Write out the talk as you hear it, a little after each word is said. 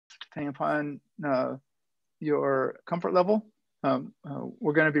depending upon your comfort level.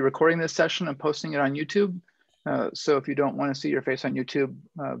 We're going to be recording this session and posting it on YouTube. So if you don't want to see your face on YouTube,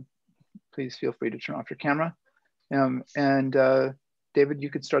 please feel free to turn off your camera. David, you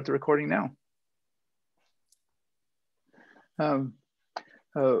could start the recording now.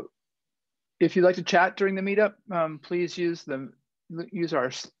 If you'd like to chat during the meetup, please use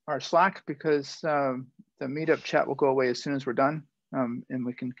our Slack, because the meetup chat will go away as soon as we're done, and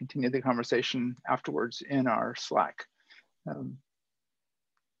we can continue the conversation afterwards in our Slack.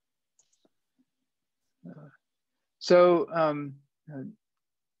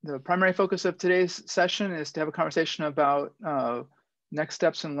 The primary focus of today's session is to have a conversation about next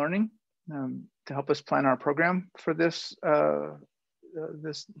steps in learning to help us plan our program for this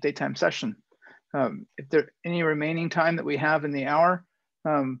this daytime session. If there's any remaining time that we have in the hour,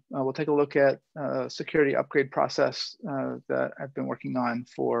 we'll take a look at security upgrade process that I've been working on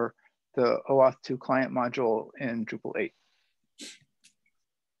for the OAuth 2 client module in Drupal 8.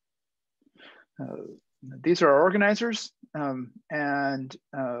 These are our organizers, and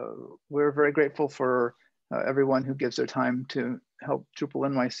we're very grateful for everyone who gives their time to help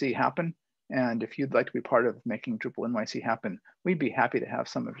DrupalNYC happen. And if you'd like to be part of making DrupalNYC happen, we'd be happy to have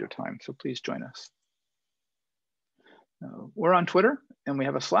some of your time, so please join us. We're on Twitter and we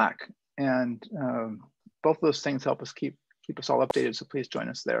have a Slack, and both those things help us keep us all updated, so please join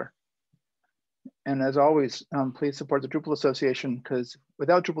us there. And as always, please support the Drupal Association, because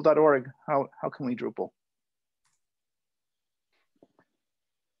without Drupal.org, how can we Drupal?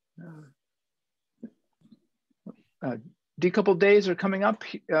 Decoupled days are coming up.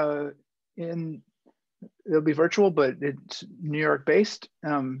 It'll be virtual, but it's New York based.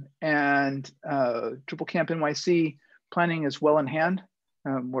 And Drupal Camp NYC planning is well in hand.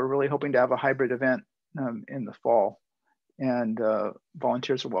 We're really hoping to have a hybrid event in the fall, and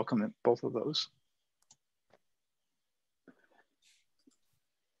volunteers are welcome at both of those.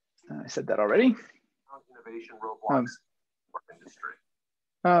 I said that already. Innovation roadblocks industry.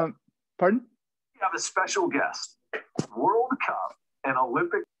 Pardon? We have a special guest, World Cup and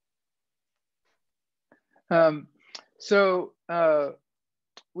Olympic.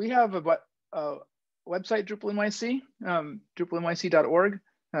 We have a website, DrupalNYC, DrupalNYC.org.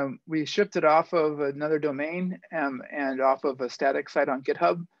 We shifted off of another domain and off of a static site on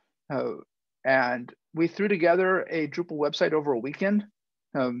GitHub. And we threw together a Drupal website over a weekend.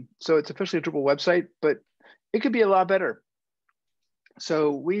 So it's officially a Drupal website, but it could be a lot better.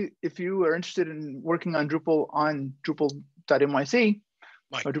 So if you are interested in working on Drupal on Drupal.nyc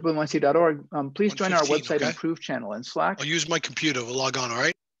or DrupalNYC.org, please join our website improve channel in Slack. I'll use my computer. We'll log on, all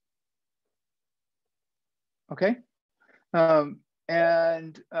right? Okay.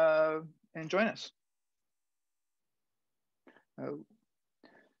 And join us.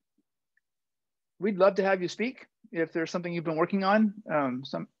 We'd love to have you speak. If there's something you've been working on,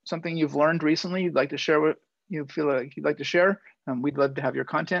 something you've learned recently you'd like to share, what you feel like you'd like to share, we'd love to have your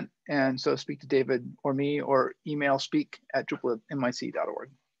content. And so speak to David or me, or email speak@DrupalNYC.org.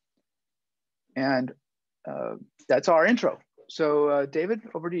 And that's our intro. So David,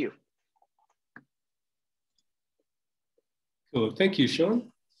 over to you. Cool, thank you,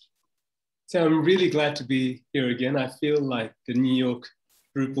 Sean. So I'm really glad to be here again. I feel like the New York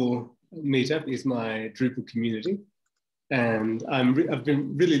Drupal meetup is my Drupal community. And I've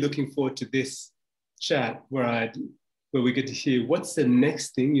been really looking forward to this chat where we get to hear what's the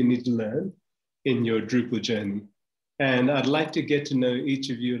next thing you need to learn in your Drupal journey. And I'd like to get to know each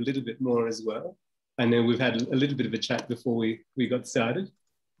of you a little bit more as well. I know we've had a little bit of a chat before we got started.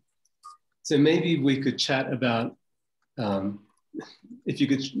 So maybe we could chat about, if you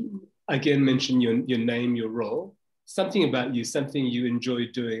could, again, mention your name, your role, something about you, something you enjoy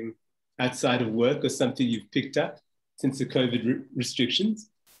doing outside of work, or something you've picked up since the COVID restrictions,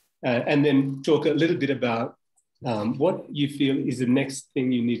 and then talk a little bit about what you feel is the next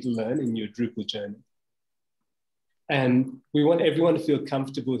thing you need to learn in your Drupal journey. And we want everyone to feel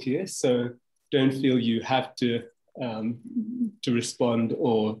comfortable here, so don't feel you have to respond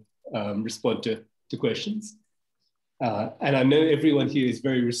or respond to questions. And I know everyone here is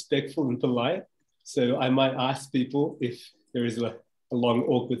very respectful and polite, so I might ask people if there is a long,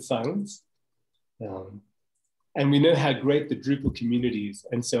 awkward silence. And we know how great the Drupal community is.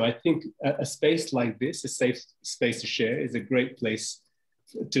 And so I think a space like this, a safe space to share, is a great place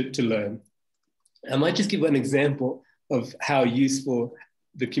to learn. I might just give an example of how useful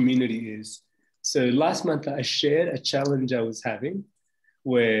the community is. So last month I shared a challenge I was having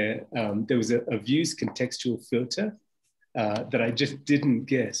where there was a views contextual filter that I just didn't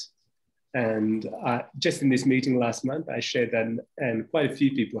get. And just in this meeting last month, I shared that, and quite a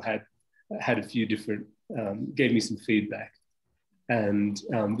few people had a few different, gave me some feedback. And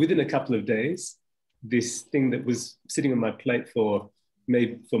within a couple of days, this thing that was sitting on my plate for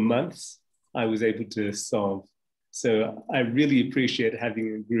months, I was able to solve. So I really appreciate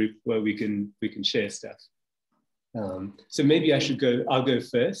having a group where we can share stuff. So maybe I'll go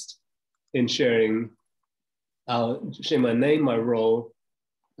first in sharing. I'll share my name, my role,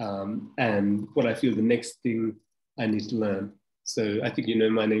 and what I feel the next thing I need to learn. So I think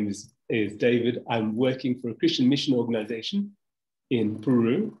my name is David. I'm working for a Christian mission organization in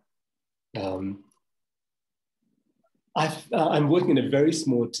Peru. I'm working in a very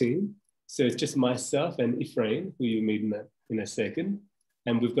small team. So it's just myself and Ephraim, who you'll meet in a second.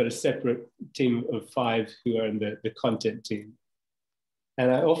 And we've got a separate team of 5 who are in the content team.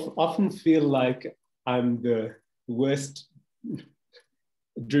 And I often feel like I'm the worst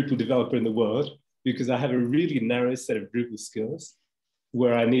Drupal developer in the world because I have a really narrow set of Drupal skills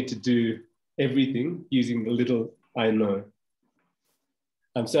where I need to do everything using the little I know.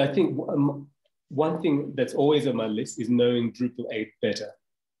 So I think one thing that's always on my list is knowing Drupal 8 better.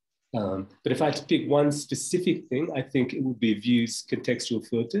 But if I had to pick one specific thing, I think it would be Vue's contextual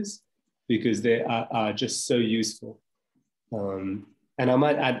filters because they are just so useful. And I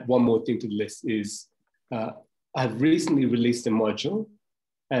might add one more thing to the list is I've recently released a module,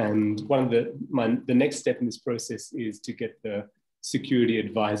 and one of the next step in this process is to get the security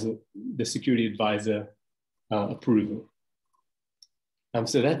advisor approval.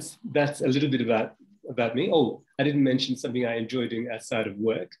 So that's a little bit about me. Oh, I didn't mention something I enjoy doing outside of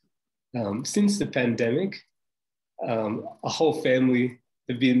work. Since the pandemic, a whole family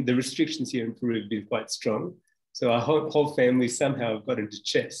the restrictions here in Peru have been quite strong. So our whole family somehow got into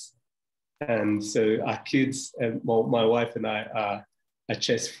chess. And so our kids and my wife and I are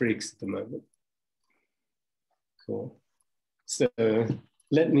chess freaks at the moment. Cool. So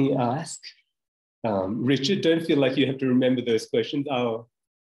let me ask, Richard, don't feel like you have to remember those questions. I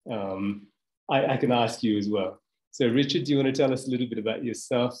can ask you as well. So Richard, do you want to tell us a little bit about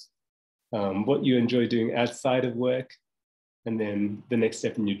yourself, what you enjoy doing outside of work, and then the next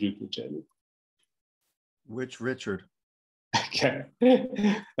step in your Drupal journey? Which Richard? Okay.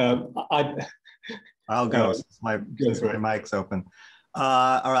 I'll go since my mic's open.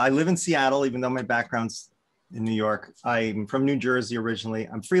 I live in Seattle, even though my background's in New York. I'm from New Jersey originally.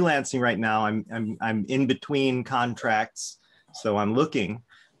 I'm freelancing right now. I'm in between contracts, so I'm looking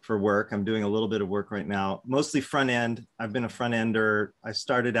for work. I'm doing a little bit of work right now, mostly front end. I've been a front ender. I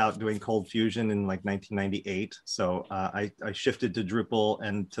started out doing Cold Fusion in like 1998. So I shifted to Drupal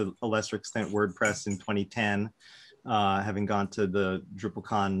and to a lesser extent WordPress in 2010, having gone to the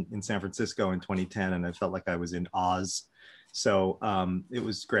DrupalCon in San Francisco in 2010, and I felt like I was in Oz. So it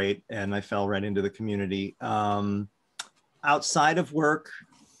was great, and I fell right into the community. Outside of work,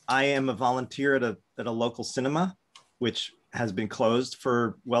 I am a volunteer at a local cinema, which has been closed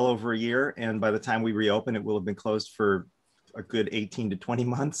for well over a year. And by the time we reopen, it will have been closed for a good 18 to 20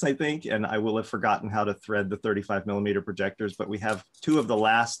 months, I think. And I will have forgotten how to thread the 35mm projectors, but we have 2 of the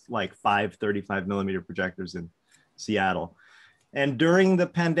last like 5 35mm projectors in Seattle. And during the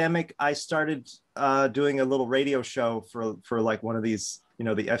pandemic, I started doing a little radio show for like one of these, the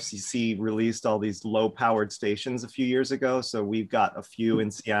FCC released all these low powered stations a few years ago. So we've got a few in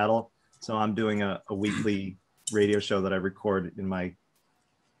Seattle. So I'm doing a weekly radio show that I record in my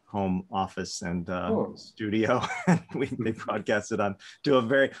home office and studio. They broadcast it on to a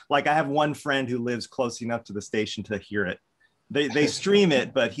very, I have one friend who lives close enough to the station to hear it. They stream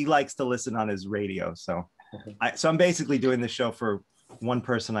it, but he likes to listen on his radio. So I'm basically doing this show for one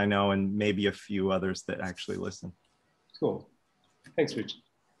person I know and maybe a few others that actually listen. Cool. Thanks, Rich.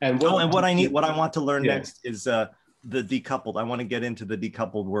 And what I want to learn next is the decoupled. I want to get into the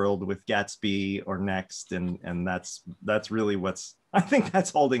decoupled world with Gatsby or Next, and that's really I think that's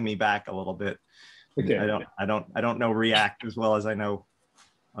holding me back a little bit. Okay. I don't know React as well as I know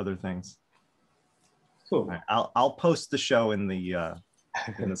other things. Cool. Right, I'll post the show in the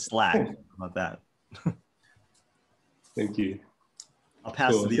Slack about that. Thank you. I'll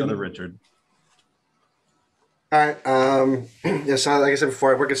pass to the other Richard. All right. So like I said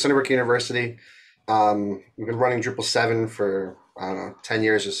before, I work at Sunnybrook University. We've been running Drupal 7 for, I don't know, 10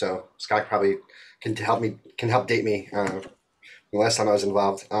 years or so. Scott probably can help date me the last time I was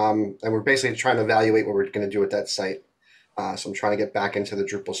involved. And we're basically trying to evaluate what we're going to do with that site. So I'm trying to get back into the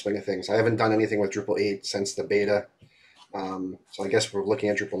Drupal swing of things. I haven't done anything with Drupal 8 since the beta. So I guess we're looking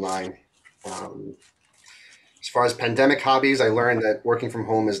at Drupal 9. As far as pandemic hobbies, I learned that working from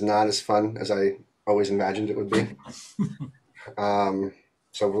home is not as fun as I always imagined it would be.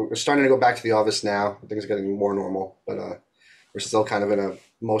 So we're starting to go back to the office now. Things are getting more normal, but we're still kind of in a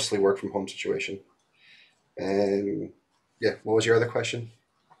mostly work from home situation. And yeah, what was your other question?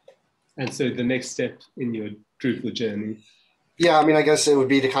 And so the next step in your Drupal journey. Yeah, I mean, I guess it would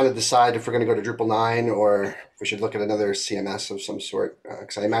be to kind of decide if we're going to go to Drupal 9 or if we should look at another CMS of some sort.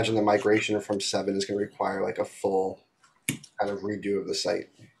 Because I imagine the migration from 7 is going to require like a full kind of redo of the site.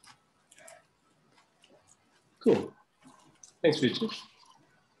 Cool. Thanks, Richard.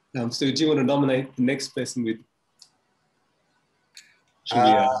 So do you want to nominate the next person with?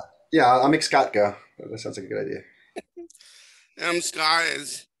 Yeah, I'll make Scott go. That sounds like a good idea. Scott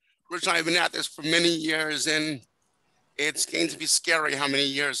is, Rich and I have been at this for many years, and it's going to be scary how many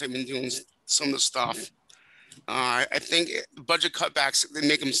years I've been doing some of the stuff. I think the budget cutbacks, they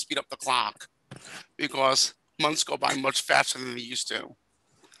make them speed up the clock because months go by much faster than they used to.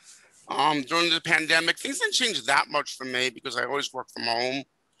 During the pandemic, things didn't change that much for me because I always work from home.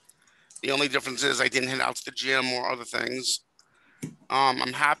 The only difference is I didn't head out to the gym or other things.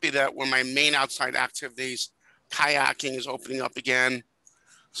 I'm happy that when my main outside activities, kayaking is opening up again.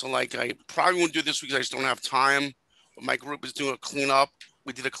 So like I probably won't do this week, I just don't have time. But my group is doing a cleanup.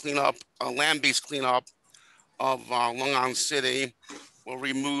 We did a cleanup, a land-based cleanup of Long Island City. We'll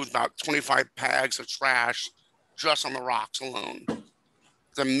remove about 25 bags of trash just on the rocks alone.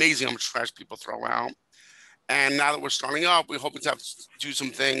 It's amazing how much trash people throw out. And now that we're starting up, we're hoping to have to do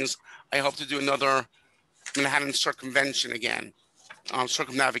some things. I hope to do another Manhattan circumvention again.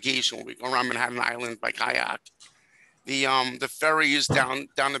 Circumnavigation, where we go around Manhattan Island by kayak. The ferries down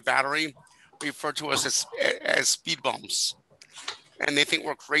the Battery refer to us as speed bumps, and they think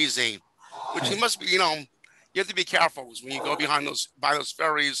we're crazy, which you must be. You have to be careful because when you go by those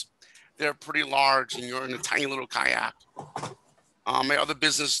ferries, they're pretty large, and you're in a tiny little kayak. My other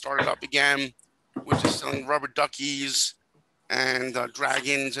business started up again, which is selling rubber duckies and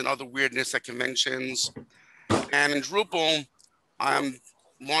dragons and other weirdness at conventions. And in Drupal, I'm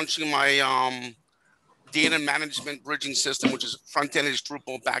launching my data management bridging system, which is front-end is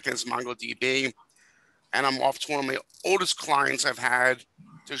Drupal, back-end is MongoDB. And I'm off to one of my oldest clients I've had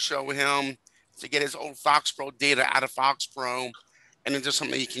to show him to get his old FoxPro data out of FoxPro and into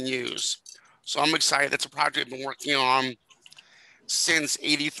something he can use. So I'm excited. That's a project I've been working on since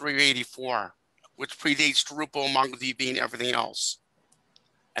 83 or 84, which predates Drupal, MongoDB, and everything else.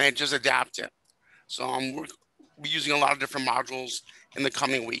 And I just adapted. So I'm using a lot of different modules in the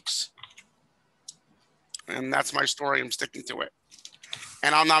coming weeks. And that's my story. I'm sticking to it.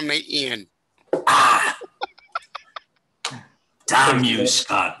 And I'll nominate Ian. Damn you,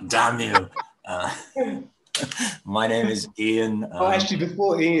 Scott. Damn you. My name is Ian. Actually,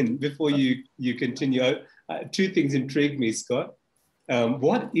 before you continue, two things intrigue me, Scott.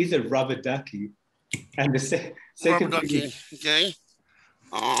 What is a rubber ducky? And the second rubber ducky, okay.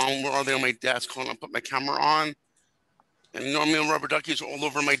 Where are they on my desk? Hold on, put my camera on. And normally rubber duckies are all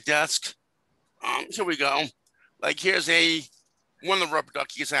over my desk. Here we go. Like here's one of the rubber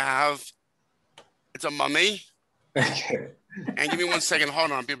duckies I have. It's a mummy. Okay. And give me 1 second.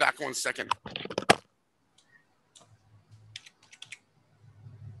 Hold on, I'll be back in 1 second.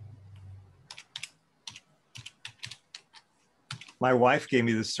 My wife gave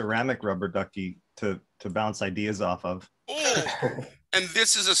me this ceramic rubber ducky to bounce ideas off of. Oh, and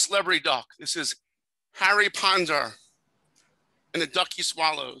this is a celebrity duck. This is Harry Ponder and the Ducky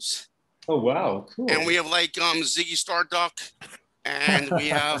Swallows. Oh, wow, cool. And we have like Ziggy Star Duck, and we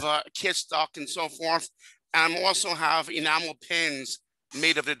have Kiss Duck and so forth. And I also have enamel pins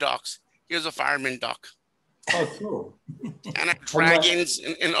made of the ducks. Here's a fireman duck. Oh, cool. And I have dragons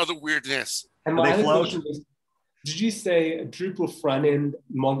and other weirdness. And my other question was, did you say Drupal front end,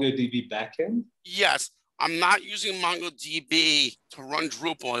 MongoDB backend? Yes, I'm not using MongoDB to run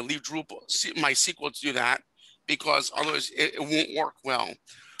Drupal. I leave Drupal, my SQL to do that because otherwise it won't work well.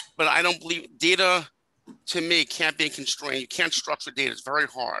 But I don't believe data to me can't be a constraint. You can't structure data, it's very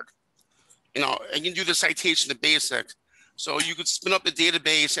hard. You can do the citation, the basic. So you could spin up the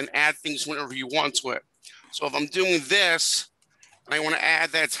database and add things whenever you want to it. So if I'm doing this, and I want to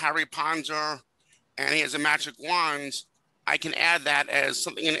add that it's Harry Ponder, and he has a magic wand, I can add that as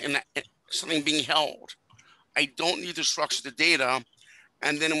something something being held. I don't need to structure the data.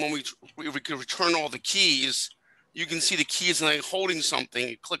 And then when we can return all the keys, you can see the keys and like holding something.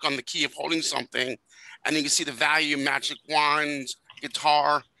 You click on the key of holding something, and you can see the value, magic wand,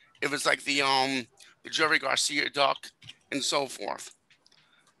 guitar, if it's like the Jerry Garcia duck, and so forth.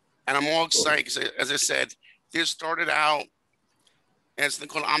 And I'm all excited because, as I said, this started out as something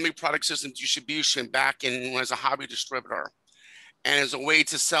called Omni Product System Distribution back in as a hobby distributor, and as a way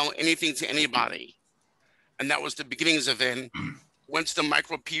to sell anything to anybody. And that was the beginnings of it. went to the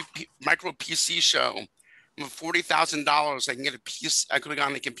micro PC show. For $40,000, I can get a piece. I could have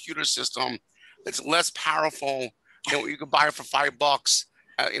gotten a computer system that's less powerful than what you could buy for $5.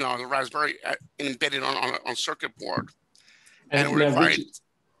 You know, the Raspberry embedded on circuit board. And it required,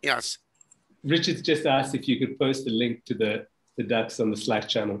 yes. Richard's just asked if you could post a link to the ducks on the Slack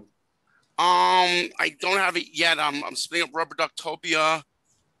channel. I don't have it yet. I'm spinning up Rubber Ducktopia.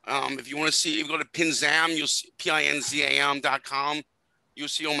 If you want to see, if you go to Pinzam, you'll see pinzam.com. You'll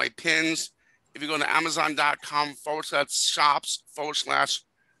see all my pins. If you go to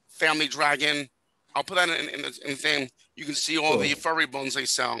amazon.com/shops/Family Dragon, I'll put that in the thing. You can see all the furry bones they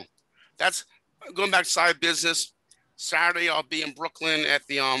sell. That's going back to side business. Saturday, I'll be in Brooklyn at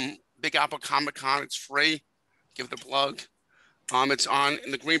the Big Apple Comic Con. It's free. Give it a plug. It's on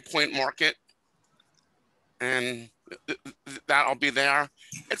in the Greenpoint Market, and that I'll be there.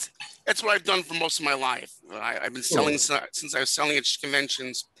 It's what I've done for most of my life. I've been selling since I was selling at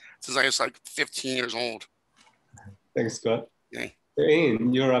conventions since I was like 15 years old. Thanks, Scott. Okay.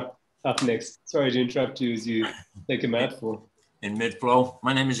 Ian, you're up next. Sorry to interrupt you as you take a mouthful. In mid-flow.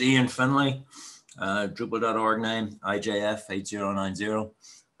 My name is Ian Finlay. Drupal.org name, IJF8090.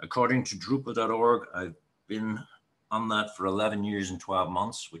 According to Drupal.org, I've been on that for 11 years and 12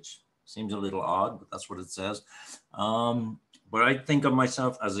 months, which seems a little odd, but that's what it says. But I think of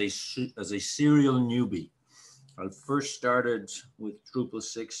myself as a serial newbie. I first started with Drupal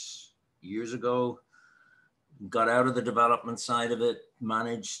 6 years ago, got out of the development side of it,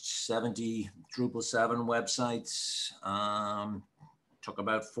 managed 70 Drupal 7 websites, took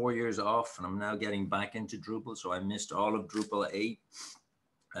about 4 years off, and I'm now getting back into Drupal, so I missed all of Drupal 8.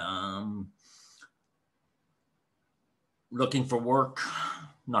 Looking for work,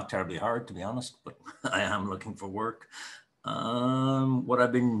 not terribly hard to be honest, but I am looking for work. What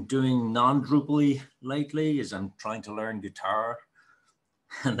I've been doing non-Drupal-y lately is I'm trying to learn guitar,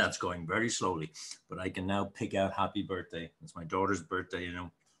 and that's going very slowly, but I can now pick out Happy Birthday. It's my daughter's birthday, you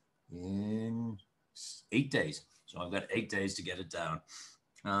know, in 8 days. So I've got 8 days to get it down.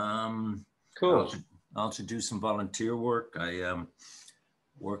 Cool. I also do some volunteer work. I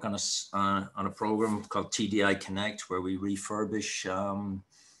work on a program called TDI Connect, where we refurbish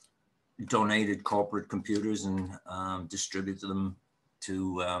donated corporate computers and distribute them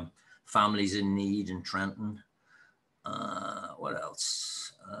to families in need in Trenton. What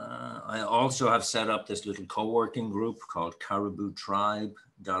else? I also have set up this little co-working group called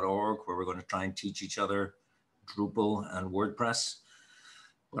cariboutribe.org, where we're going to try and teach each other Drupal and WordPress.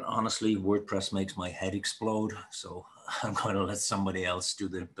 But honestly, WordPress makes my head explode. So I'm going to let somebody else do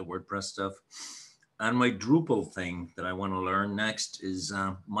the WordPress stuff. And my Drupal thing that I want to learn next is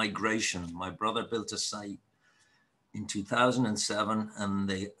migration. My brother built a site in 2007,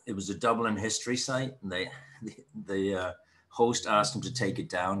 and it was a Dublin history site. And the host asked him to take it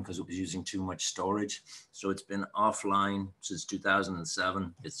down because it was using too much storage. So it's been offline since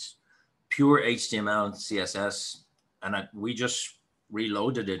 2007. It's pure HTML and CSS. And we just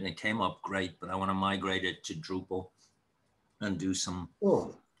reloaded it and it came up great, but I want to migrate it to Drupal and do some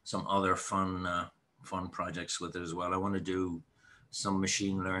other fun projects with it as well. I want to do some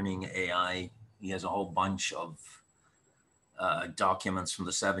machine learning AI. He has a whole bunch of documents from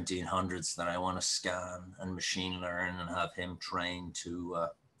the 1700s that I want to scan and machine learn and have him train to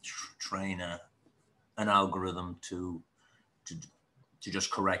train an algorithm to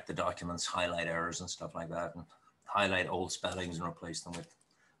just correct the documents, highlight errors and stuff like that, and highlight old spellings and replace them with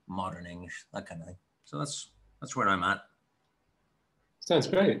modern English, that kind of thing. So that's where I'm at. Sounds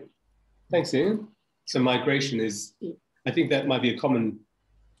great. Thanks, Ian. So migration is, I think that might be a common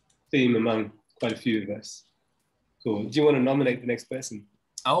theme among quite a few of us. Cool. Do you want to nominate the next person?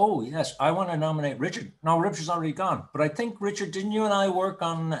 Oh, yes. I want to nominate Richard. No, Richard's already gone. But I think, Richard, didn't you and I work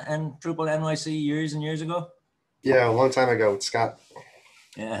on DrupalNYC years and years ago? Yeah, a long time ago with Scott.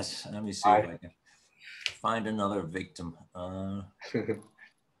 Yes. Let me see if I can find another victim.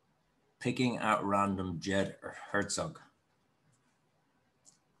 Picking at random, Jed Herzog.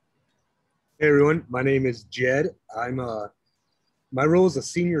 Hey everyone, my name is Jed. My role is a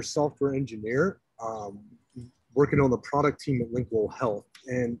senior software engineer, working on the product team at Linkwell Health.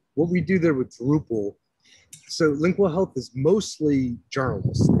 And what we do there with Drupal, so Linkwell Health is mostly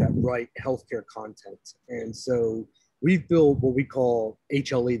journalists that write healthcare content. And so we've built what we call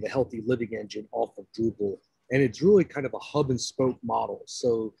HLE, the Healthy Living Engine, off of Drupal. And it's really kind of a hub and spoke model.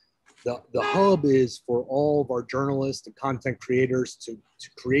 So the hub is for all of our journalists and content creators to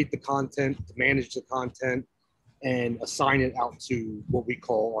create the content, to manage the content, and assign it out to what we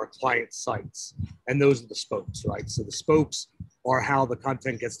call our client sites. And those are the spokes, right? So the spokes are how the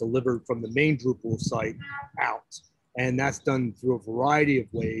content gets delivered from the main Drupal site out. And that's done through a variety of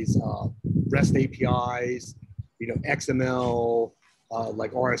ways, REST APIs, XML,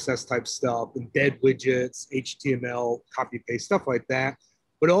 like RSS type stuff, embed widgets, HTML, copy paste, stuff like that.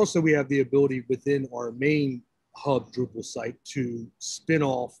 But also we have the ability within our main hub Drupal site to spin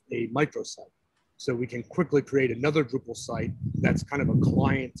off a microsite. So we can quickly create another Drupal site that's kind of a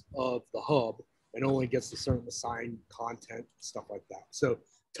client of the hub and only gets a certain assigned content, stuff like that. So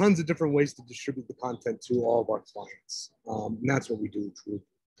tons of different ways to distribute the content to all of our clients. And that's what we do with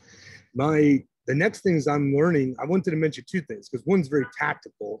Drupal. The next things I'm learning, I wanted to mention two things, because one's very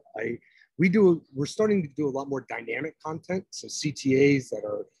tactical. We're starting to do a lot more dynamic content. So CTAs that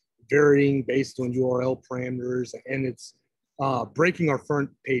are varying based on URL parameters, and it's breaking our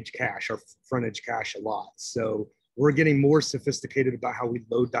front page cache, our front edge cache a lot. So we're getting more sophisticated about how we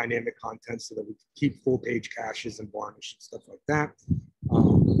load dynamic content so that we can keep full page caches and varnish and stuff like that.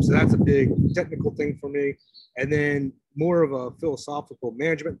 So that's a big technical thing for me. And then more of a philosophical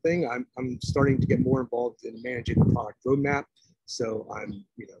management thing. I'm starting to get more involved in managing the product roadmap. So I'm,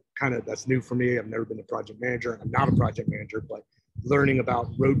 that's new for me. I've never been a project manager. I'm not a project manager, but learning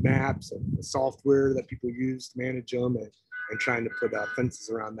about roadmaps and the software that people use to manage them and trying to put fences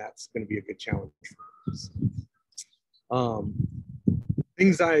around that's going to be a good challenge for us.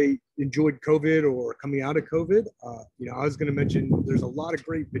 Things I enjoyed COVID or coming out of COVID, I was going to mention there's a lot of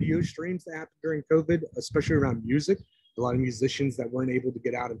great video streams that happened during COVID, especially around music. A lot of musicians that weren't able to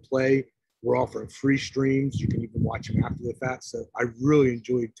get out and play were offering free streams. You can even watch them after the fact. So I really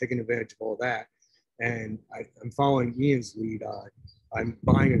enjoyed taking advantage of all that. And I'm following Ian's lead. I'm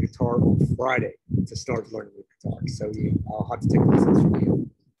buying a guitar on Friday to start learning the guitar. So I'll have to take lessons from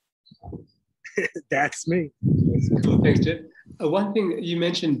Ian. That's me. Cool, thanks, Jed. One thing you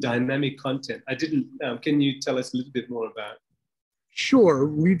mentioned, dynamic content. I didn't. Can you tell us a little bit more about? Sure.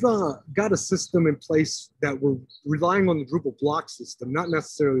 We've got a system in place that we're relying on the Drupal block system, not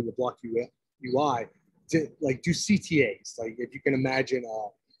necessarily the block UI, to do CTAs. Like if you can imagine,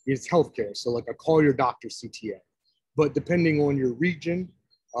 it's healthcare. So like a call your doctor CTA. But depending on your region,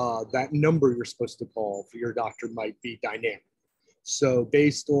 that number you're supposed to call for your doctor might be dynamic. So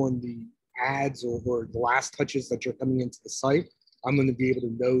based on the ads or the last touches that you're coming into the site, I'm going to be able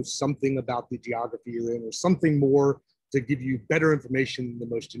to know something about the geography you're in or something more to give you better information than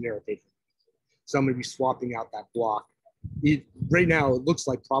the most generic data. So I'm going to be swapping out that block. Right now, it looks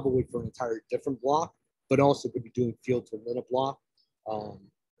like probably for an entire different block, but also could be doing field to limit block and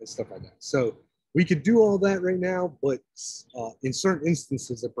stuff like that. So we could do all that right now, but in certain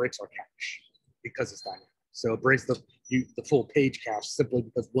instances, it breaks our cache because it's dynamic. So it breaks the full page cache simply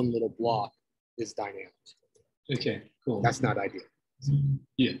because one little block is dynamic. Okay, cool. That's not ideal.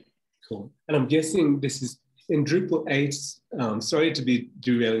 Yeah, cool. And I'm guessing this is in Drupal 8. Sorry to be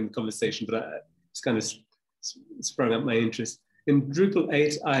derailing the conversation, but it's kind of sprung up my interest. In Drupal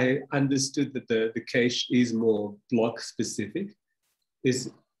 8, I understood that the cache is more block specific.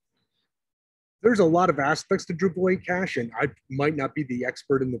 There's a lot of aspects to Drupal 8 cache, and I might not be the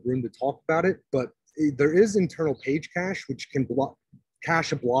expert in the room to talk about it, but there is internal page cache, which can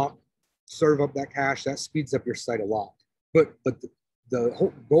cache a block, serve up that cache. That speeds up your site a lot. But the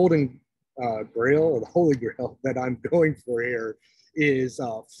whole golden grail or the holy grail that I'm going for here is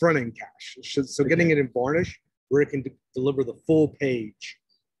front-end cache. So getting it in Varnish where it can deliver the full page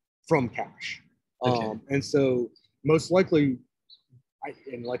from cache. And so most likely,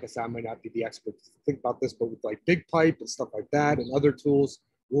 and like I said, I might not be the expert to think about this, but with like BigPipe and stuff like that and other tools,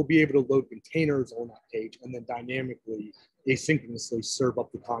 we'll be able to load containers on that page and then dynamically, asynchronously serve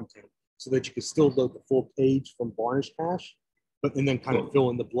up the content so that you can still load the full page from Varnish cache, and then kind of fill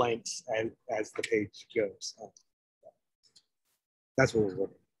in the blanks as the page goes. That's what we're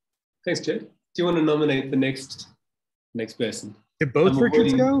working. Thanks, Jed. Do you want to nominate the next person? Did both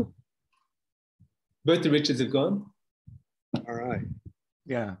Richards go? Both the Richards have gone. All right.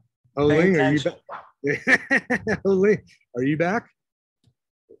 Yeah. Oh, Ling, are you back? Oh, Ling, are you back?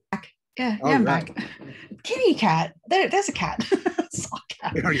 Yeah, I'm back. Kitty cat. There's a cat. Saw a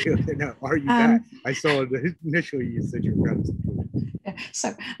cat. Are you back? I saw initially you said you were going to. Yeah.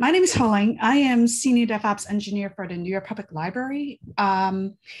 So my name is Ho-Ling. I am Senior DevOps Engineer for the New York Public Library.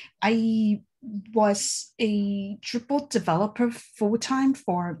 I was a Drupal developer full-time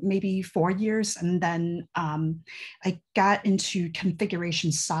for maybe 4 years, and then I got into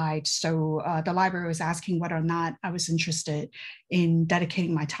configuration side. So the library was asking whether or not I was interested in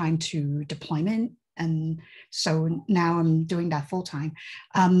dedicating my time to deployment And so now I'm doing that full time.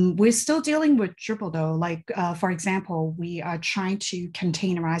 We're still dealing with Drupal though. Like, for example, we are trying to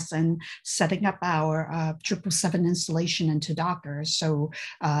containerize and setting up our Drupal 7 installation into Docker. So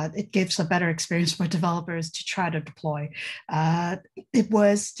it gives a better experience for developers to try to deploy. It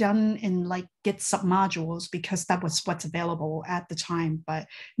was done in like Git submodules because that was what's available at the time. But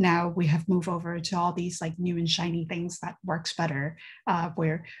now we have moved over to all these like new and shiny things that works better.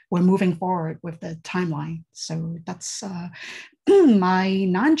 We're moving forward with the timeline. So that's my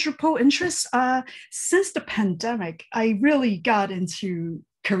non-Drupal interests. Since the pandemic, I really got into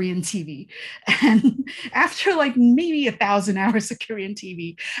Korean TV. And after like maybe 1,000 hours of Korean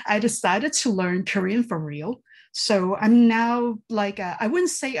TV, I decided to learn Korean for real. So I'm now like, I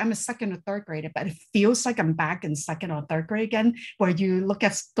wouldn't say I'm a second or third grader, but it feels like I'm back in second or third grade again, where you look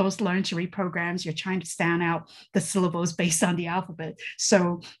at those learn to read programs, you're trying to sound out the syllables based on the alphabet.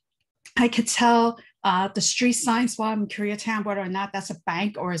 So I could tell the street signs while I'm in Koreatown, whether or not that's a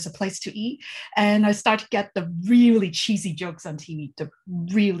bank or is a place to eat. And I start to get the really cheesy jokes on TV, the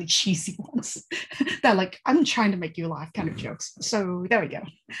really cheesy ones that like, I'm trying to make you laugh kind of jokes. So there we go.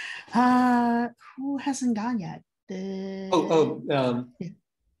 Who hasn't gone yet? Am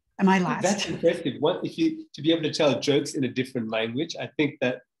I last? That's impressive. What if you to be able to tell jokes in a different language? I think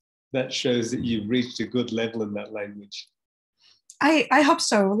that shows that you've reached a good level in that language. I hope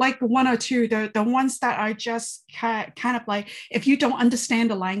so. Like one or two, the ones that are just kind of like, if you don't understand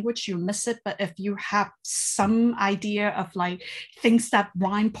the language, you miss it. But if you have some idea of like things that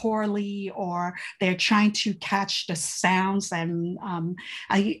rhyme poorly, or they're trying to catch the sounds, and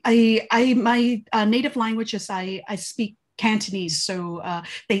my native language is I speak Cantonese, so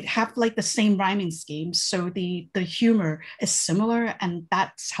they have like the same rhyming schemes. So the humor is similar, and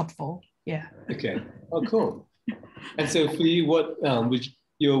that's helpful. Yeah. Okay. Oh, cool. And so for you, what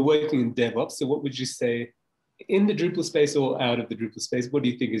you're working in DevOps, so what would you say in the Drupal space or out of the Drupal space, what do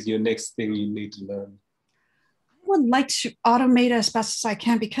you think is your next thing you need to learn? I would like to automate as best as I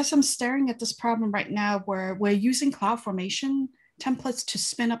can, because I'm staring at this problem right now where we're using CloudFormation templates to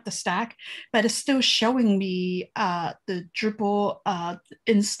spin up the stack, but it's still showing me the Drupal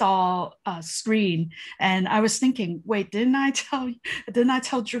install screen. And I was thinking, wait, didn't I tell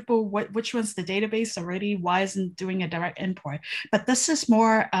Drupal which one's the database already? Why isn't doing a direct import? But this is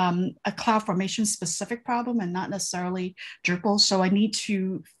more a CloudFormation specific problem and not necessarily Drupal. So I need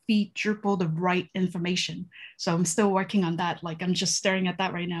to feed Drupal the right information. So I'm still working on that. Like I'm just staring at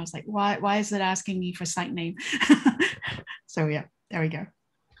that right now. It's like, why is it asking me for site name? So yeah, there we go.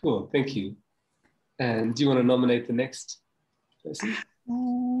 Cool, thank you. And do you want to nominate the next person?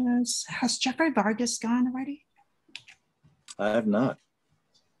 Has Jeffrey Vargas gone already? I have not.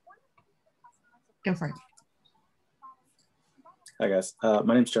 Go for it. Hi guys,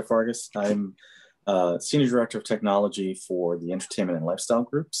 my name is Jeff Vargas. I'm Senior Director of Technology for the Entertainment and Lifestyle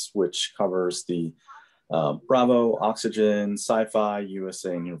Groups, which covers the Bravo, Oxygen, Sci-Fi,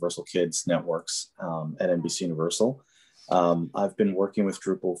 USA, and Universal Kids networks at NBC Universal. I've been working with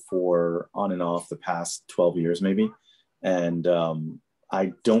Drupal for on and off the past 12 years maybe, and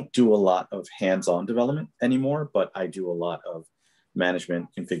I don't do a lot of hands-on development anymore, but I do a lot of management,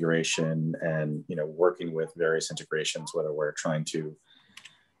 configuration, and working with various integrations, whether we're trying to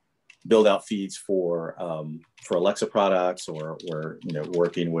build out feeds for Alexa products, or we're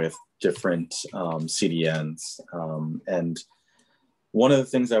working with different CDNs. And one of the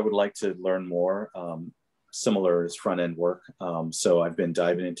things I would like to learn more, similar is front-end work. So I've been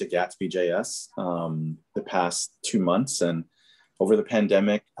diving into Gatsby.js the past 2 months, and over the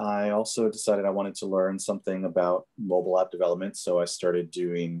pandemic, I also decided I wanted to learn something about mobile app development. So I started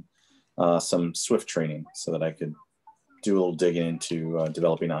doing some Swift training so that I could do a little digging into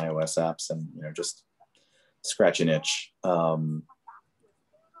developing iOS apps and just scratch an itch.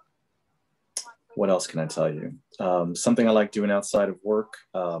 What else can I tell you? Something I like doing outside of work.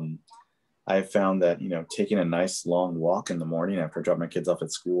 I found that taking a nice long walk in the morning after I drop my kids off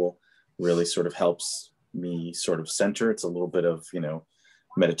at school really sort of helps me sort of center. It's a little bit of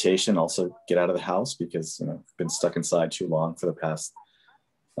meditation. Also get out of the house because I've been stuck inside too long for the past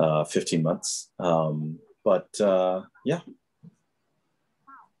 15 months. But yeah,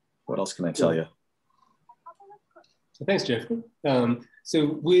 what else can I tell you? Thanks, Jeffrey.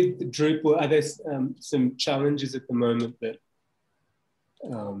 So with Drupal, are there some challenges at the moment that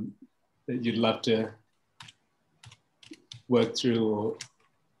that you'd love to work through, or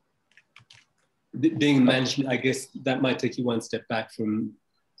being management? I guess that might take you one step back from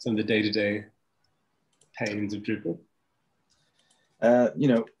some of the day-to-day pains of Drupal.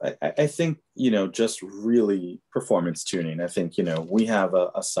 I think, just really performance tuning. I think, we have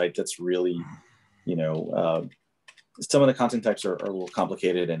a site that's really, some of the content types are a little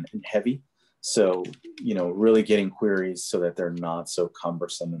complicated and heavy. So, really getting queries so that they're not so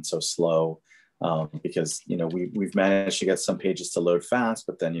cumbersome and so slow, because, we've managed to get some pages to load fast,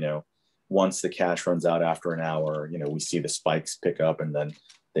 but then, once the cache runs out after an hour, we see the spikes pick up and then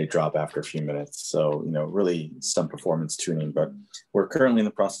they drop after a few minutes. So, really some performance tuning, but we're currently in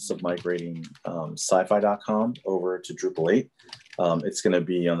the process of migrating sci-fi.com over to Drupal 8. It's going to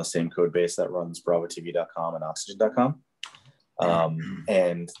be on the same code base that runs bravotv.com and oxygen.com.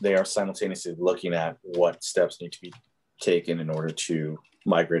 And they are simultaneously looking at what steps need to be taken in order to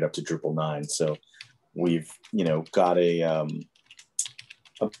migrate up to Drupal 9. So we've, got a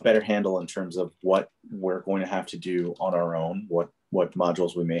better handle in terms of what we're going to have to do on our own, what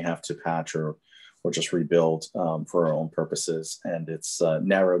modules we may have to patch or just rebuild for our own purposes. And it's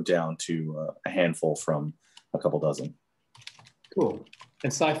narrowed down to a handful from a couple dozen. Cool.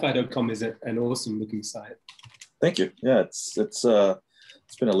 And sci-fi.com is an awesome looking site. Thank you. Yeah, it's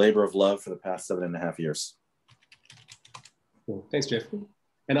been a labor of love for the past 7.5 years. Cool. Thanks, Jeffrey.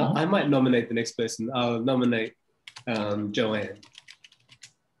 And I might nominate the next person. I'll nominate Joanne.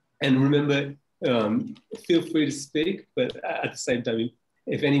 And remember, feel free to speak, but at the same time,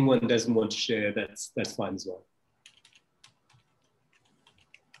 if anyone doesn't want to share, that's fine as well.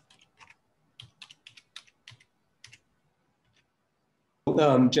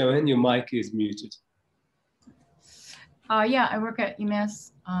 Joanne, your mic is muted. Yeah, I work at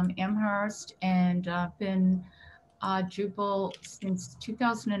UMass Amherst, and I've been Drupal since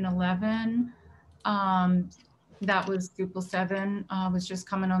 2011. That was Drupal 7, was just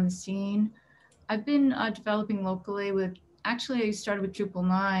coming on the scene. I've been developing locally with, actually I started with Drupal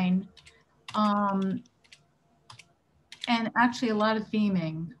 9, and actually a lot of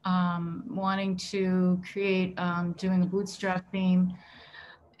theming, wanting to create, doing a Bootstrap theme.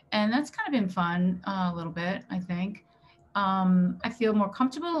 And that's kind of been fun a little bit, I think. I feel more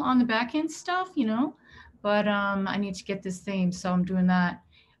comfortable on the back end stuff, but I need to get this theme, so I'm doing that.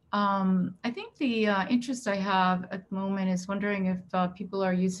 I think the interest I have at the moment is wondering if people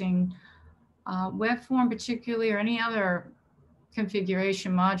are using web form particularly, or any other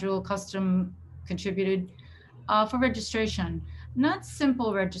configuration module, custom contributed for registration. Not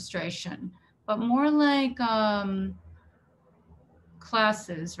simple registration, but more like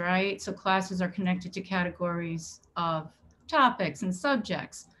classes, right? So classes are connected to categories of topics and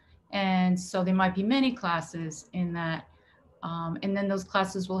subjects. And so there might be many classes in that. And then those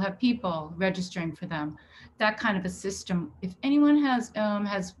classes will have people registering for them. That kind of a system. If anyone has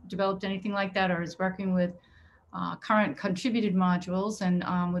developed anything like that or is working with current contributed modules, and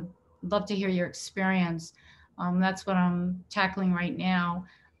would love to hear your experience. That's what I'm tackling right now.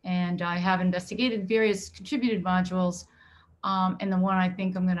 And I have investigated various contributed modules. And the one I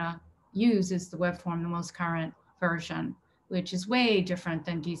think I'm gonna use is the web form, the most current version, which is way different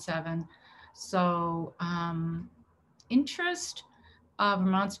than D7. So interest,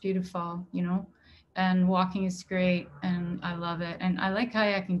 Vermont's beautiful, and walking is great, and I love it. And I like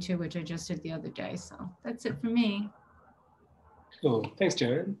kayaking too, which I just did the other day. So that's it for me. Cool, thanks,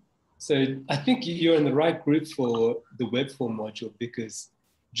 Jared. So I think you're in the right group for the web form module, because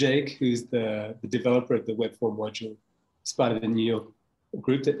Jake, who's the developer of the web form module, is part of the New York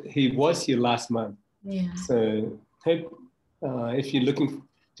group. That he was here last month. Yeah. So hope if you're looking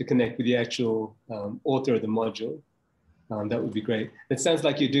to connect with the actual author of the module, that would be great. It sounds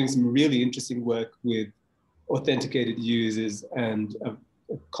like you're doing some really interesting work with authenticated users and a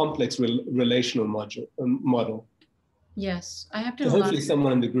complex relational model. Yes, I have to. So hopefully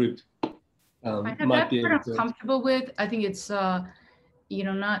someone in the group might be able to. I'm comfortable with. I think it's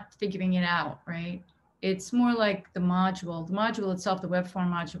not figuring it out, right? It's more like the module. The module itself, the web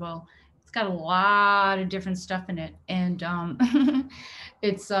form module, it's got a lot of different stuff in it, and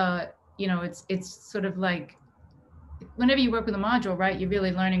it's sort of like, whenever you work with a module, right, you're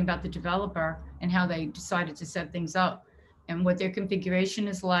really learning about the developer and how they decided to set things up and what their configuration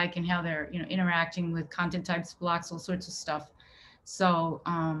is like and how they're, interacting with content types, blocks, all sorts of stuff. So,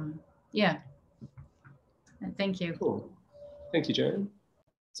 yeah. Thank you. Cool. Thank you, Jared.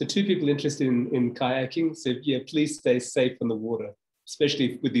 So 2 people interested in kayaking. So yeah, please stay safe on the water,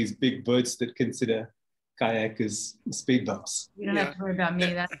 especially with these big boats that consider kayakers speed bumps. You don't have to worry about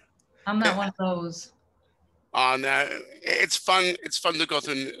me. I'm not one of those. It's fun. It's fun to go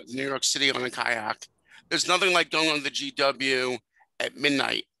through New York City on a kayak. There's nothing like going on the GW at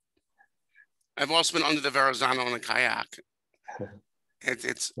midnight. I've also been under the Verrazano on a kayak.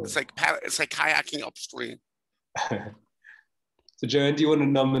 It's like kayaking upstream. So Joanne, do you want to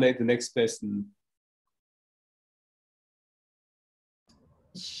nominate the next person?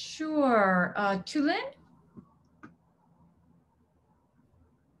 Sure. Sure. Tulin?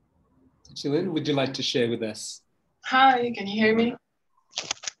 Tulin, would you like to share with us? Hi, can you hear me?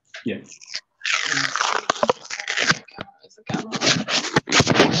 Yes. Is the camera on?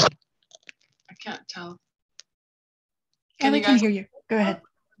 I can't tell. Can you hear you? Go ahead.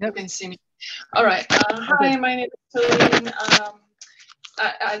 You can see me. All right. Hi, my name is Tulin.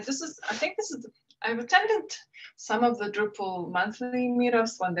 I've attended some of the Drupal monthly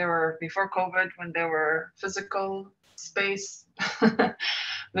meetups when they were before COVID, when there were physical space, the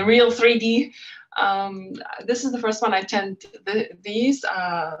real 3D. This is the first one I attend these.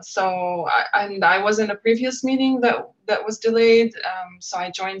 I was in a previous meeting that was delayed, so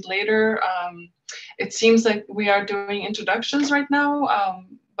I joined later. It seems like we are doing introductions right now,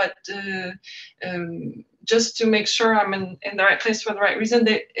 but just to make sure I'm in the right place for the right reason,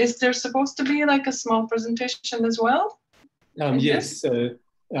 is there supposed to be like a small presentation as well? Yes. So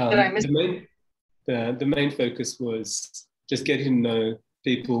Did I miss the main focus was just getting to know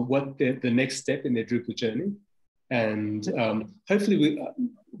people what the next step in their Drupal journey, and hopefully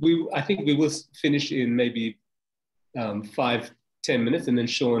I think we will finish in maybe 5-10 minutes, and then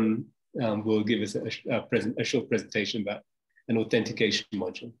Sean will give us a short presentation about an authentication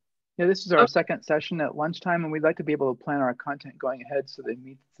module. Yeah, this is our second session at lunchtime, and we'd like to be able to plan our content going ahead so that it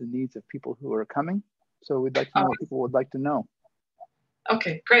meets the needs of people who are coming. So we'd like to know what people would like to know.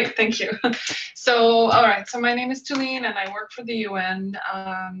 Okay, great, thank you. So, all right, so my name is Tulin and I work for the UN.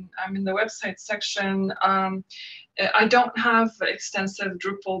 I'm in the website section. I don't have extensive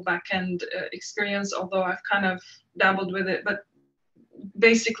Drupal backend experience, although I've kind of dabbled with it, but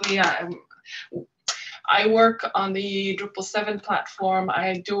basically I work on the Drupal 7 platform.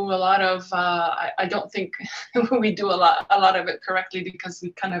 I do a lot of, I don't think we do a lot of it correctly because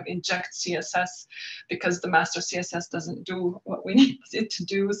we kind of inject CSS because the master CSS doesn't do what we need it to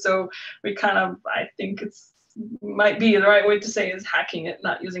do. So we kind of, I think might be the right way to say is hacking it,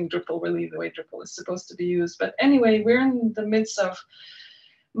 not using Drupal really the way Drupal is supposed to be used. But anyway, we're in the midst of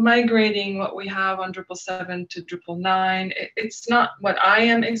migrating what we have on Drupal 7 to Drupal 9. It's not what I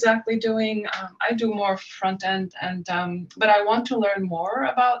am exactly doing. I do more front end, and but I want to learn more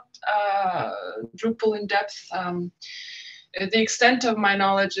about Drupal in depth. The extent of my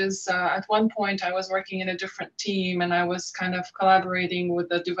knowledge is at one point I was working in a different team and I was kind of collaborating with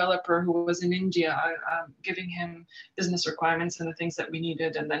a developer who was in India, giving him business requirements and the things that we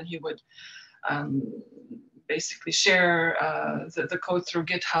needed, and then he would basically share the code through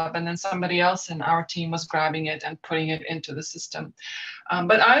GitHub, and then somebody else in our team was grabbing it and putting it into the system.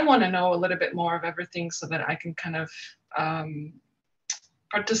 But I want to know a little bit more of everything so that I can kind of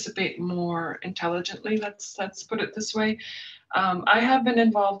participate more intelligently. Let's put it this way. I have been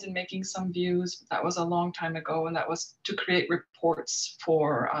involved in making some views, but that was a long time ago, and that was to create reports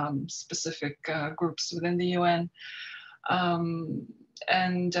for specific groups within the UN.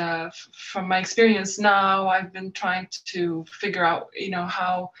 From my experience now, I've been trying to figure out,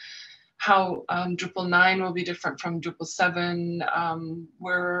 how Drupal 9 will be different from Drupal 7.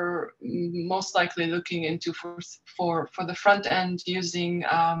 We're most likely looking into for the front end using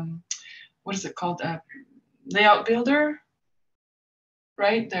what is it called? Layout Builder,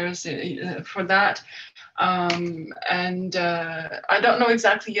 right? There's for that, and I don't know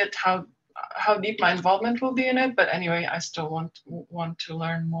exactly yet how deep my involvement will be in it, but anyway, I still want to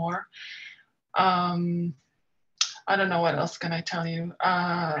learn more. I don't know what else can I tell you.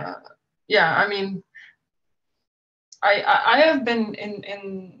 Yeah, I mean, I have been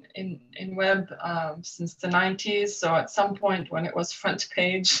in web since the 90s. So at some point when it was front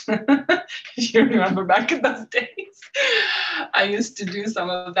page, if you remember back in those days, I used to do some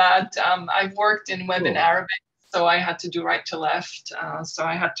of that. I've worked in web in Arabic. So I had to do right to left. So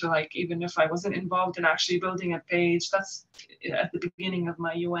I had to, even if I wasn't involved in actually building a page, that's at the beginning of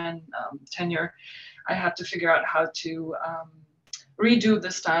my UN tenure, I had to figure out how to redo the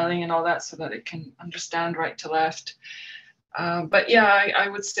styling and all that so that it can understand right to left. But yeah, I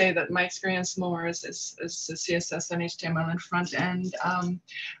would say that my experience more is CSS and HTML and front end.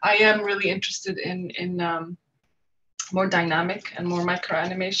 I am really interested in more dynamic and more micro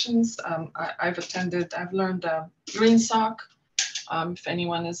animations. I've learned GreenSock, if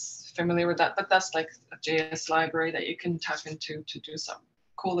anyone is familiar with that, but that's like a JS library that you can tap into to do some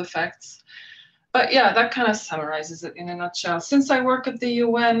cool effects. But yeah, that kind of summarizes it in a nutshell. Since I work at the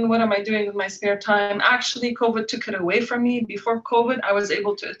UN, what am I doing with my spare time? Actually, COVID took it away from me. Before COVID, I was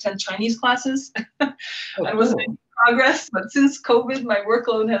able to attend Chinese classes. I was making progress, but since COVID, my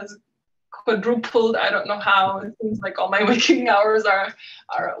workload has quadrupled. I don't know how. It seems like all my waking hours are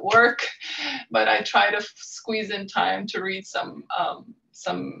at work, but I try to squeeze in time to read some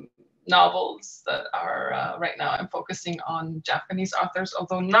novels that are right now. I'm focusing on Japanese authors,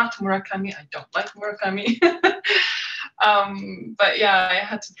 although not Murakami. I don't like Murakami. But yeah, I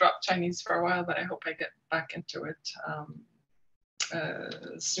had to drop Chinese for a while, but I hope I get back into it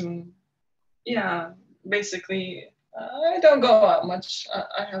soon. Yeah, basically, I don't go out much.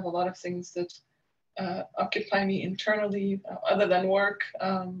 I have a lot of things that occupy me internally other than work.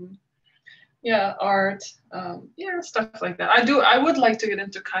 Yeah, art, yeah, stuff like that. I would like to get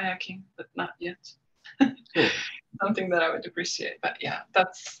into kayaking, but not yet. Cool. Something that I would appreciate, but yeah,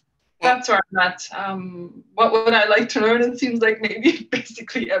 that's where I'm at. What would I like to learn? It seems like maybe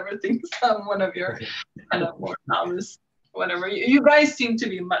basically everything. One of your kind of more novice, whatever. You guys seem to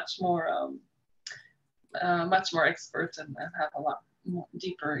be much more expert and have a lot more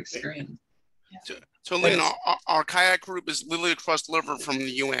deeper experience. Yeah. So Lena, our kayak group is literally across the river from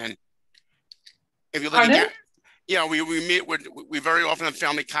the UN. If you look at, yeah, we meet. We very often have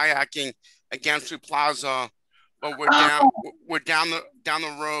family kayaking at Gantry Plaza, but we're down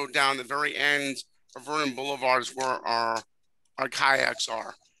the road, down the very end of Vernon Boulevard is where our kayaks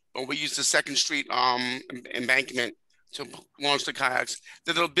are. But we use the 2nd Street embankment to launch the kayaks.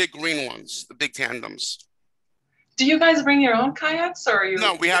 They're the big green ones, the big tandems. Do you guys bring your own kayaks, or you?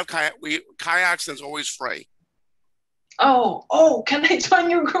 No, we have kayaks, and it's always free. Oh, can I join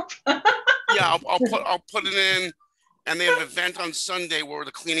your group? Yeah, I'll put it in, and they have an event on Sunday where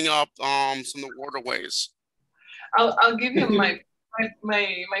they're cleaning up some of the waterways. I'll give you my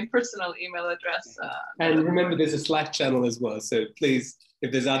personal email address. And remember, there's a Slack channel as well. So please,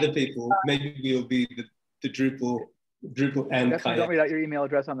 if there's other people, maybe we'll be the Drupal and Definitely don't read out your email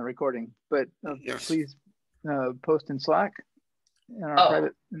address on the recording, but yes. Please post in Slack, in our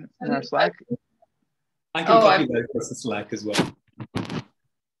private, in our Slack. I can copy that across the Slack as well.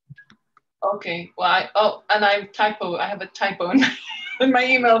 Okay. Well, and I have a typo in my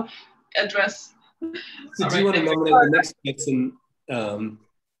email address. So do you want to nominate the next person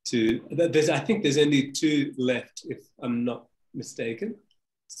I think there's only 2 left, if I'm not mistaken.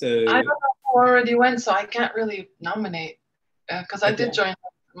 So I don't know who already went, so I can't really nominate because I did join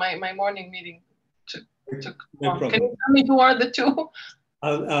my morning meeting. No problem. Can you tell me who are the 2?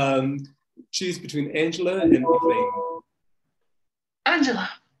 I'll choose between Angela and Elaine. Angela.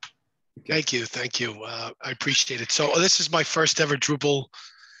 Thank you. I appreciate it. So this is my first ever Drupal,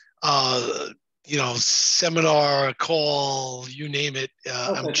 seminar, call, you name it.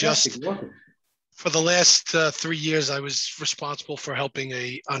 I'm just, for the last 3 years, I was responsible for helping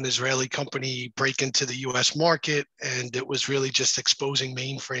an Israeli company break into the US market. And it was really just exposing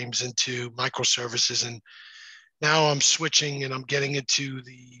mainframes into microservices. And now I'm switching and I'm getting into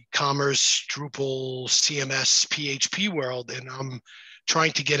the commerce, Drupal, CMS, PHP world. And I'm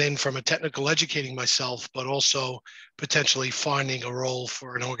trying to get in from a technical educating myself, but also potentially finding a role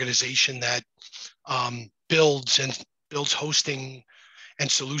for an organization that builds hosting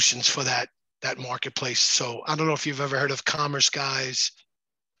and solutions for that marketplace. So I don't know if you've ever heard of Commerce Guys.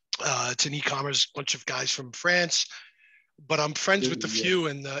 It's an e-commerce bunch of guys from France, but I'm friends with a few,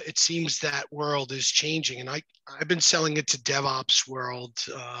 and it seems that world is changing. And I've been selling it to DevOps world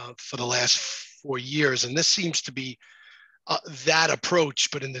for the last 4 years, and this seems to be that approach,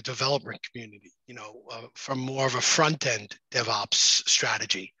 but in the development community, from more of a front-end DevOps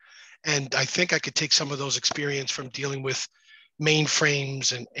strategy. And I think I could take some of those experience from dealing with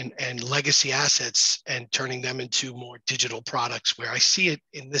mainframes and legacy assets and turning them into more digital products, where I see it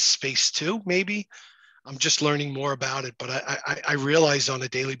in this space too. Maybe I'm just learning more about it, but I realize on a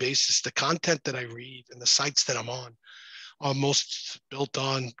daily basis, the content that I read and the sites that I'm on are most built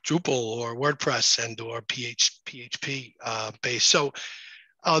on Drupal or WordPress and or PHP based. So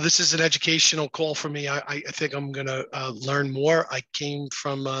this is an educational call for me. I think I'm going to learn more. I came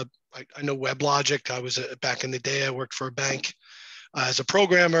from, I know WebLogic. I was back in the day, I worked for a bank as a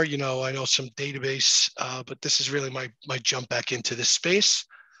programmer. I know some database, but this is really my jump back into this space.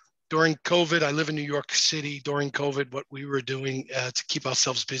 During COVID, I live in New York City. During COVID, what we were doing to keep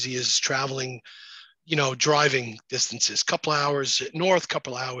ourselves busy is traveling, driving distances, couple hours north,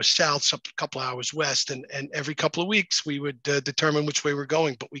 couple hours south, couple hours west. And every couple of weeks, we would determine which way we're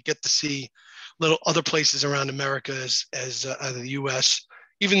going. But we get to see little other places around America as the US.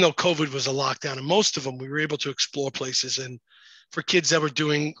 Even though COVID was a lockdown, and most of them, we were able to explore places. And for kids that were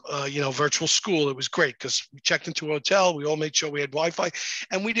doing, virtual school, it was great because we checked into a hotel. We all made sure we had Wi-Fi,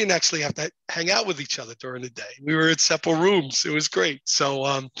 and we didn't actually have to hang out with each other during the day. We were in separate rooms. It was great. So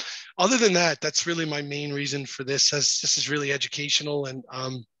other than that, that's really my main reason for this. This is really educational, and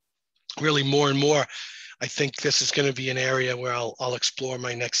really more and more, I think this is going to be an area where I'll explore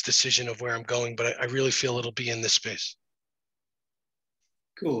my next decision of where I'm going. But I really feel it'll be in this space.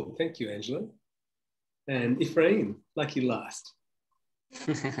 Cool. Thank you, Angela. And Ephraim, lucky last.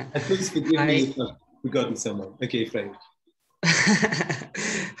 And please forgive me if I've forgotten someone. Okay, Ephraim.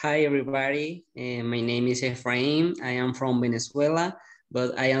 Hi, everybody. My name is Ephraim. I am from Venezuela,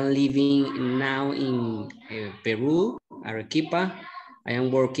 but I am living now in Peru, Arequipa. I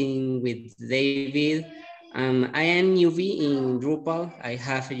am working with David. I am newbie in Drupal. I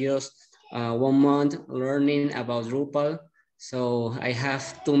have just 1 month learning about Drupal. So I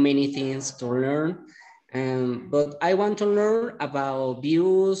have too many things to learn. But I want to learn about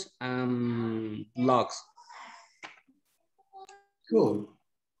views and logs. Cool.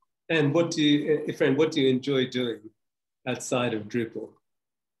 And what do you, Ephraim, what do you enjoy doing outside of Drupal?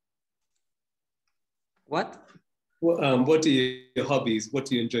 What? Well, what are your hobbies? What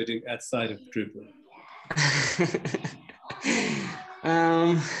do you enjoy doing outside of Drupal?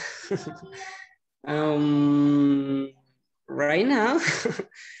 Right now,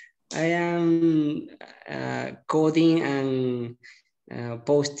 I am coding and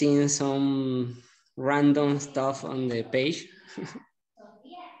posting some random stuff on the page.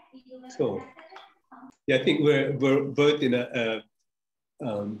 Cool. Yeah, I think we're both in a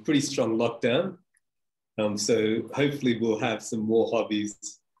pretty strong lockdown. So hopefully we'll have some more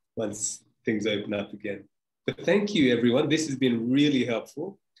hobbies once things open up again. But thank you, everyone. This has been really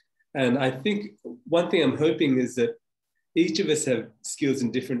helpful. And I think one thing I'm hoping is that each of us have skills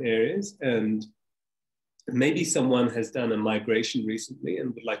in different areas, and maybe someone has done a migration recently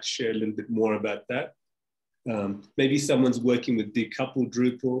and would like to share a little bit more about that. Maybe someone's working with decoupled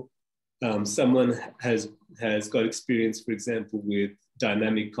Drupal. Someone has got experience, for example, with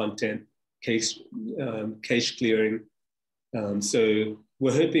dynamic content, cache clearing. So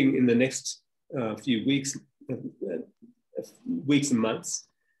we're hoping in the next few weeks and months,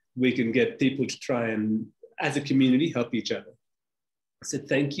 we can get people to try and, as a community, help each other. So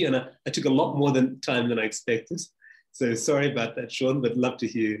thank you. And I took a lot more time than I expected. So sorry about that, Sean, but love to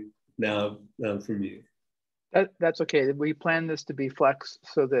hear now from you. That's okay. We planned this to be flex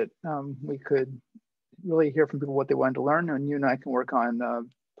so that we could really hear from people what they wanted to learn, and you and I can work on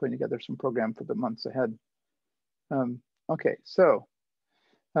putting together some program for the months ahead. Okay, so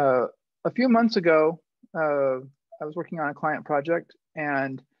a few months ago, I was working on a client project,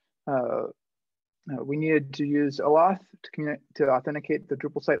 and we needed to use OAuth to authenticate the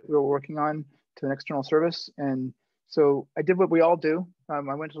Drupal site we were working on to an external service. And so I did what we all do. I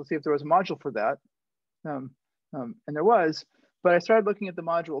went to see if there was a module for that. And there was, but I started looking at the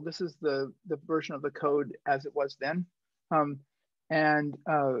module. This is the version of the code as it was then.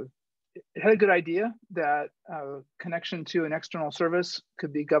 It had a good idea that connection to an external service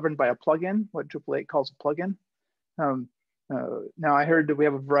could be governed by a plugin, what Drupal 8 calls a plugin. Now I heard that we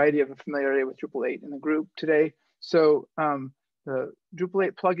have a variety of familiarity with Drupal 8 in the group today. So the Drupal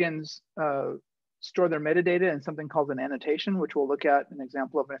 8 plugins store their metadata in something called an annotation, which we'll look at an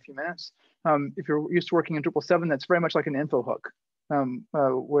example of in a few minutes. If you're used to working in Drupal 7, that's very much like an info hook,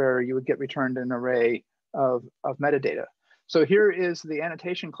 where you would get returned an array of metadata. So here is the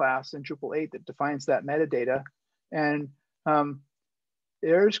annotation class in Drupal 8 that defines that metadata. And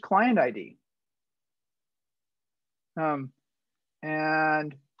there's client ID.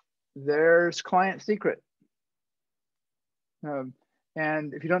 And there's client secret.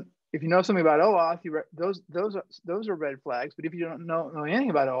 And if you know something about OAuth, those are red flags. But if you don't know anything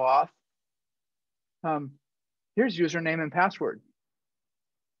about OAuth, here's username and password.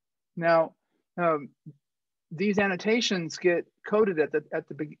 Now, these annotations get coded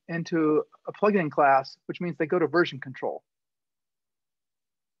into a plugin class, which means they go to version control.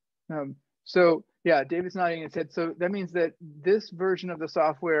 So yeah, David's nodding his head. So that means that this version of the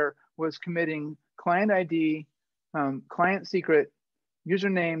software was committing client ID, client secret,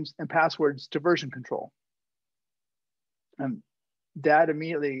 usernames, and passwords to version control. That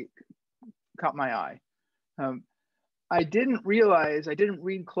immediately caught my eye. I didn't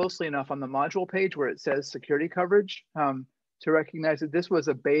read closely enough on the module page where it says security coverage to recognize that this was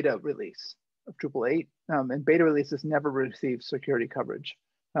a beta release of Drupal 8, and beta releases never receive security coverage.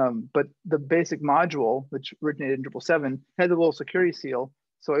 But the basic module, which originated in Drupal 7, had the little security seal.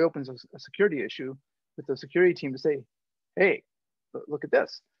 So it opens a security issue with the security team to say, hey, look at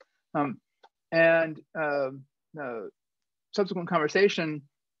this. Subsequent conversation,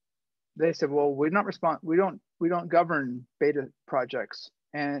 they said, well, we don't govern beta projects.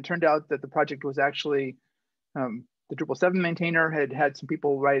 And it turned out that the project was actually, the Drupal 7 maintainer had some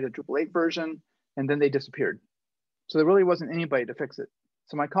people write a Drupal 8 version, and then they disappeared. So there really wasn't anybody to fix it.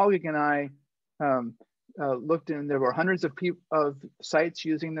 So my colleague and I looked, and there were hundreds of sites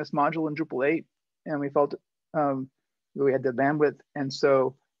using this module in Drupal 8, and we felt we had the bandwidth, and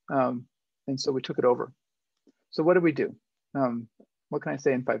so we took it over. So what did we do? What can I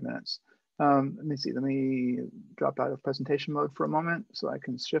say in 5 minutes? Let me see. Let me drop out of presentation mode for a moment so I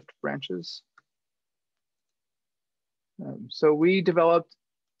can shift branches. So we developed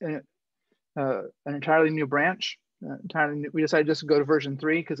an entirely new branch. We decided just to go to version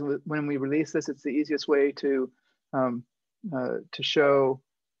 3 because when we release this, it's the easiest way to show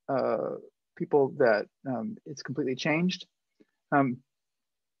people that it's completely changed. Well,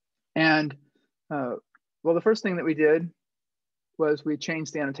 the first thing that we did was we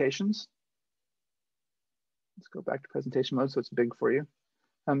changed the annotations. Let's go back to presentation mode so it's big for you.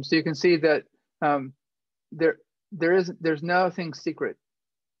 So you can see that there's nothing secret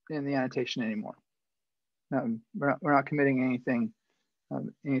in the annotation anymore. We're not committing anything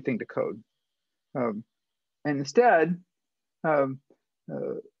to code. And instead,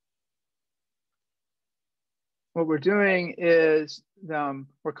 what we're doing is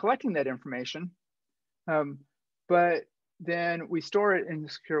we're collecting that information, but then we store it in a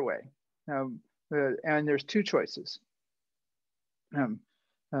secure way. And there's 2 choices.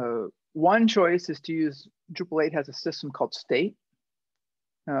 One choice is to use Drupal 8 has a system called state.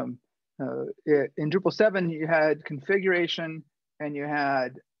 In Drupal 7, you had configuration and you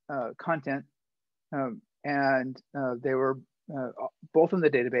had content, and they were both in the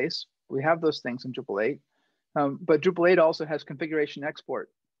database. We have those things in Drupal 8, but Drupal 8 also has configuration export.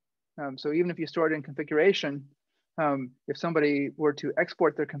 So even if you store it in configuration, if somebody were to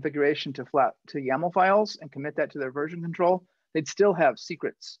export their configuration to YAML files and commit that to their version control, they'd still have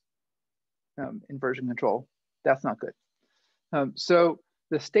secrets in version control. That's not good. So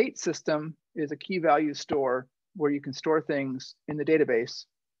the state system is a key value store where you can store things in the database.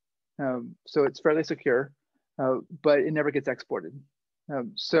 So it's fairly secure, but it never gets exported.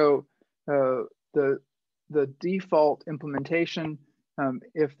 So the default implementation,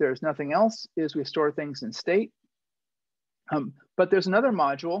 if there's nothing else, is we store things in state. But there's another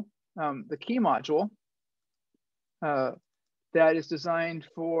module, the key module, that is designed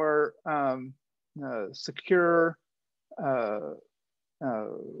for secure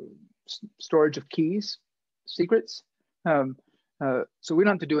storage of keys, secrets. So we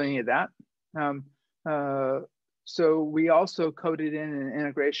don't have to do any of that. So we also coded in an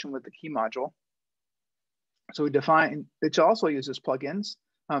integration with the key module. So we define, which also uses plugins.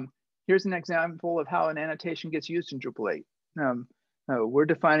 Here's an example of how an annotation gets used in Drupal 8. We're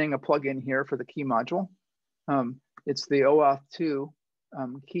defining a plugin here for the key module. It's the OAuth2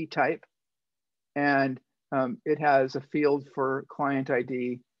 key type, and it has a field for client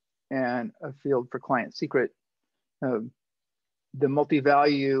ID and a field for client secret. The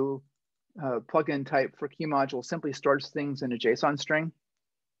multi-value plugin type for key module simply stores things in a JSON string.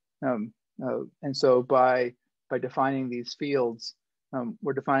 And so by defining these fields,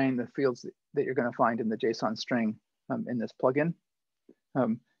 we're defining the fields that you're going to find in the JSON string in this plugin.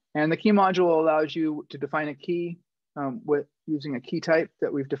 And the key module allows you to define a key with using a key type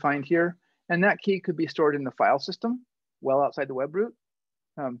that we've defined here. And that key could be stored in the file system well outside the web root.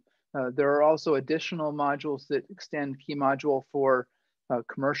 There are also additional modules that extend key module for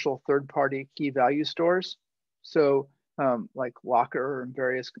commercial third-party key value stores. So like Locker and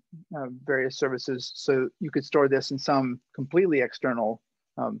various services. So you could store this in some completely external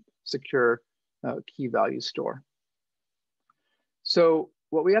secure key value store. So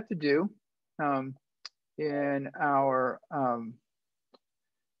what we have to do in our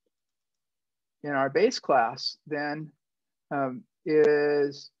base class then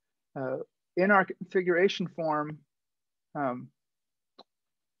is in our configuration form. Let's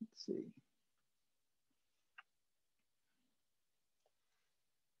see.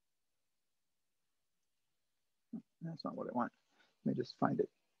 That's not what I want. Let me just find it.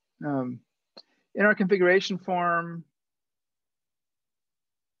 In our configuration form,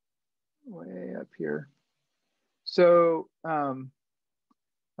 way up here. So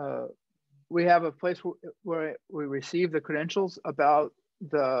we have a place where we receive the credentials about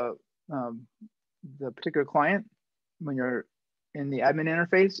the particular client when you're in the admin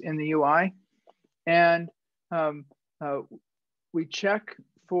interface in the UI. And we check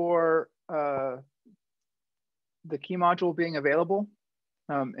for the key module being available.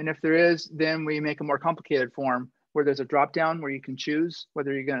 And if there is, then we make a more complicated form where there's a drop-down where you can choose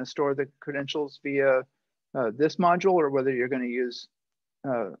whether you're going to store the credentials via this module or whether you're going to use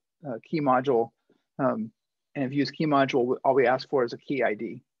key module. And if you use key module, all we ask for is a key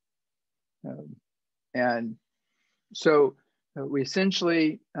ID. And so we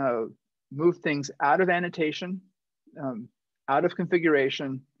essentially move things out of annotation, out of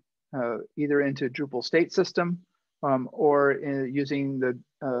configuration, either into Drupal state system or using the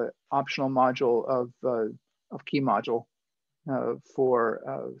optional module of key module for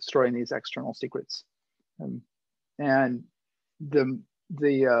storing these external secrets. And the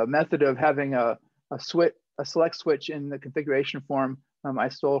method of having a select switch in the configuration form, I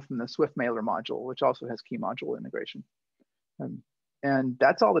stole from the Swift mailer module, which also has key module integration. And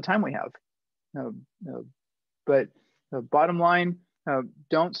that's all the time we have. But bottom line,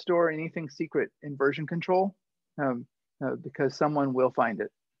 don't store anything secret in version control because someone will find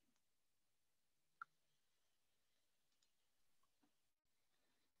it.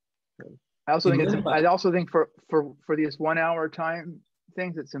 I also think for these 1 hour time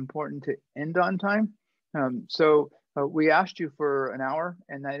things, it's important to end on time. So we asked you for an hour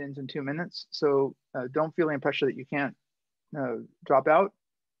and that ends in 2 minutes. So don't feel any pressure that you can't drop out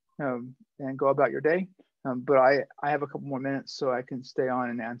and go about your day. But I have a couple more minutes so I can stay on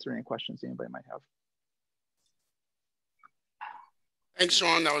and answer any questions anybody might have. Thanks,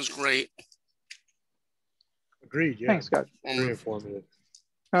 Sean. That was great. Agreed. Yeah. Thanks, Scott. Very informative.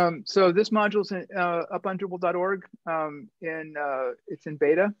 So this module's up on Drupal.org. It's in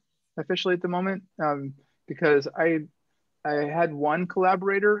beta officially at the moment because I had one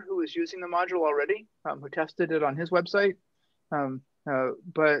collaborator who was using the module already, who tested it on his website.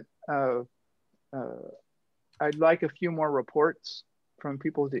 But I'd like a few more reports from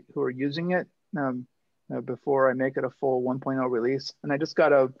people who are using it before I make it a full 1.0 release. And I just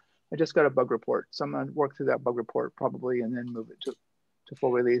got a bug report. So I'm gonna work through that bug report probably and then move it to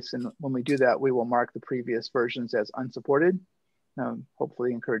full release. And when we do that, we will mark the previous versions as unsupported,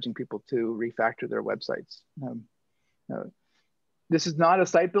 hopefully encouraging people to refactor their websites. This is not a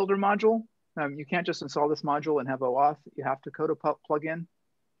site builder module. You can't just install this module and have OAuth. You have to code a plugin.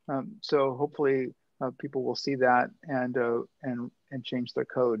 So hopefully people will see that and change their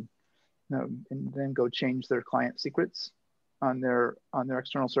code, and then go change their client secrets on their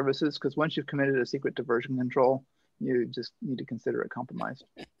external services. Because once you've committed a secret to version control, you just need to consider it compromised.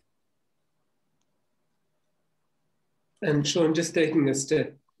 And Sean, just taking a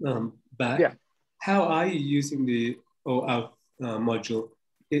step back, yeah. How are you using the OAuth module?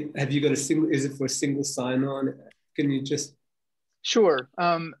 Have you got a single? Is it for a single sign-on? Can you just? Sure.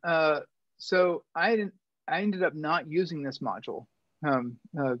 So I ended up not using this module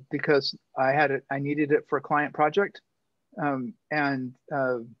because I needed it for a client project, and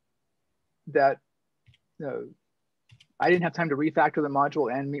that I didn't have time to refactor the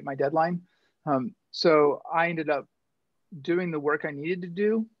module and meet my deadline. So I ended up doing the work I needed to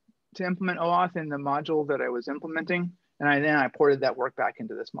do to implement OAuth in the module that I was implementing. And then I ported that work back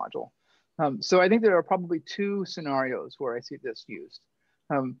into this module. So I think there are probably 2 scenarios where I see this used.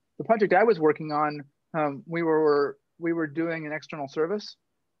 The project I was working on, we were doing an external service.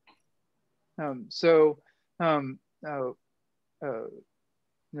 And in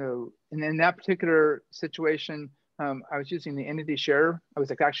that particular situation, I was using the entity share. I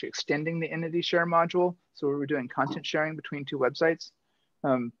was actually extending the entity share module. So we were doing content sharing between 2 websites.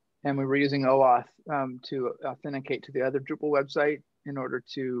 And we were using OAuth to authenticate to the other Drupal website in order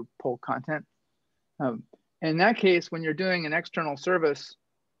to pull content. In that case, when you're doing an external service,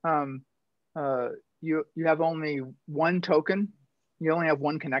 you have only one token. You only have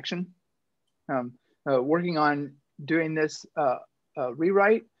one connection. Working on doing this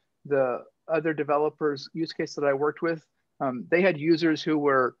rewrite, the other developers use case that I worked with, they had users who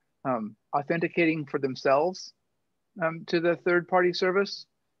were authenticating for themselves to the third-party service.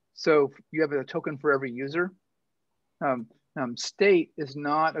 So you have a token for every user. State is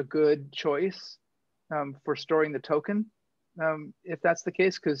not a good choice for storing the token, if that's the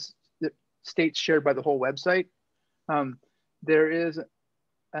case, because the state's shared by the whole website. There is,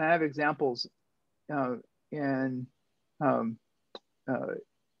 and I have examples in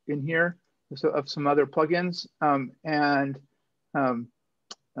here of some other plugins.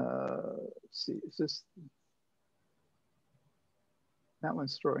 Let's see, is this, that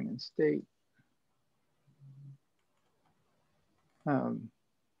one's storing in state.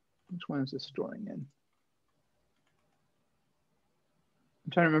 Which one is this storing in?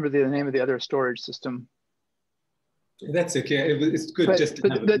 I'm trying to remember the name of the other storage system. That's okay. It's good just to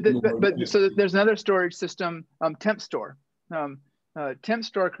have so there's another storage system, temp store. Temp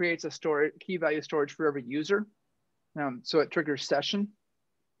store creates a key value storage for every user. So it triggers session.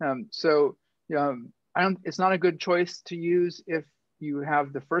 It's not a good choice to use if you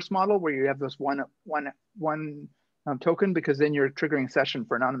have the first model where you have this one token, because then you're triggering session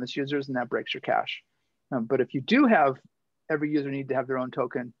for anonymous users and that breaks your cache. But if you do have every user need to have their own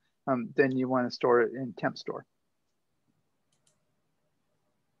token, then you want to store it in temp store.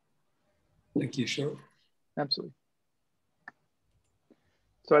 Thank you, Sean. Absolutely.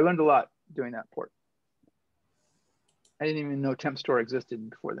 So I learned a lot doing that port. I didn't even know temp store existed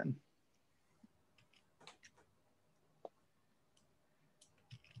before then.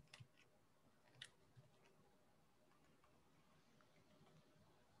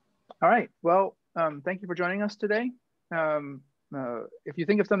 All right, well, thank you for joining us today. If you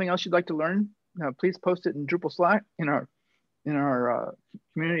think of something else you'd like to learn, please post it in Drupal Slack, in our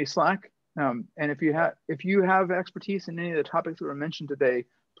community Slack. And if you have expertise in any of the topics that were mentioned today,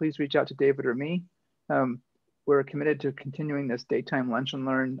 please reach out to David or me. We're committed to continuing this daytime lunch and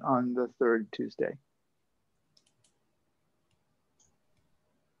learn on the third Tuesday.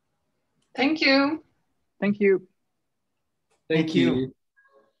 Thank you. Thank you. Thank you.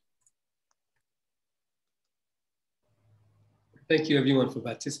 Thank you everyone for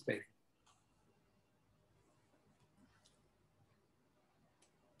participating.